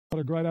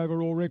A great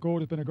overall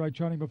record. It's been a great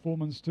training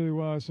performance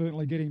to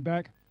certainly getting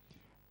back.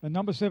 And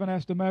number 7,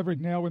 Aston Maverick,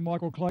 now with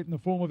Michael Clayton, the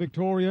former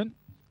Victorian.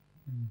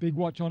 Big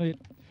watch on it.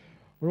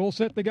 We're all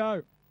set to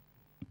go.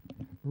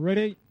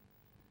 Ready.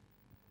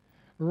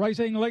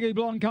 Racing Leggy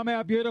Blonde come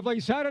out beautifully.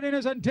 Saturn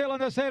Innocent Till in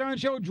the centre, and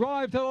she'll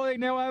drive to the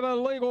lead now over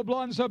Legal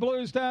Blonde, Sir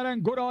Bluestone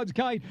and Good Odds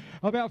Kate.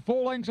 About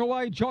 4 lengths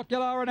away,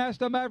 Chocular and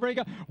Aston Maverick.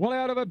 Well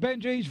out of it,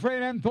 Benji's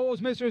Friend and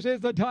Thor's Mistress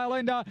is the tail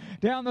ender.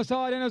 Down the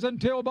side,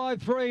 Innocent Till by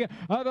 3.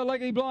 Over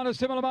Leggy Blonde, a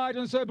similar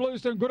margin, Sir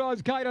Bluestone, Good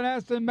Odds Kate and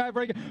Aston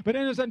Maverick. But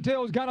Innocent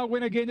Till's going to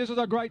win again. This is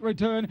a great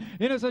return.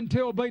 Innocent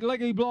Till beat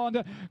Leggy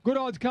Blonde. Good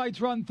Odds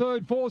Kate's run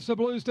third, 4th, Sir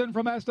Bluestone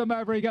from Aston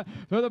Maverick.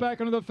 Further back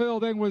into the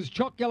field then was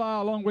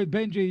Chocular along with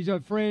Benji's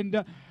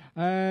Friend,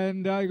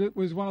 and it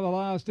was one of the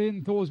last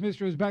in. Thor's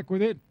Mistress back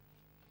with it.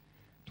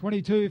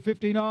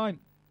 22.59.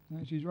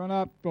 She's run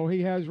up, or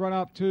he has run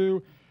up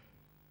to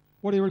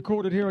what he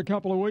recorded here a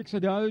couple of weeks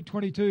ago.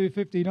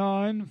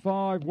 22.59.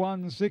 5,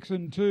 1, 6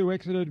 and 2.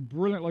 Exited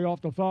brilliantly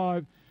off the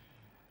 5.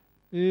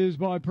 Is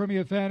by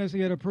Premier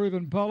Fantasy at a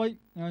proven Polly,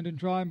 owned and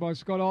trained by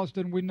Scott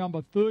Austin. Win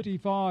number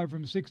 35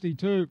 from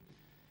 62.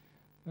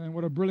 And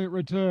what a brilliant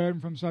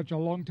return from such a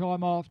long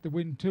time off to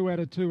win 2 out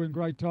of 2 in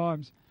great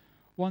times.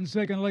 1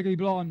 second, Leggy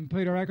Blonde,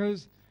 Peter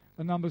Ackers.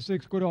 And number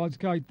 6, Good Odds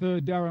Kate,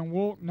 3rd, Darren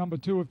Walk. Number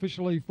 2,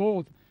 officially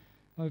 4th.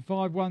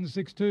 5, 1,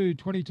 6, 2,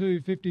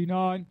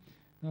 22.59.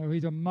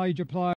 He's a major player.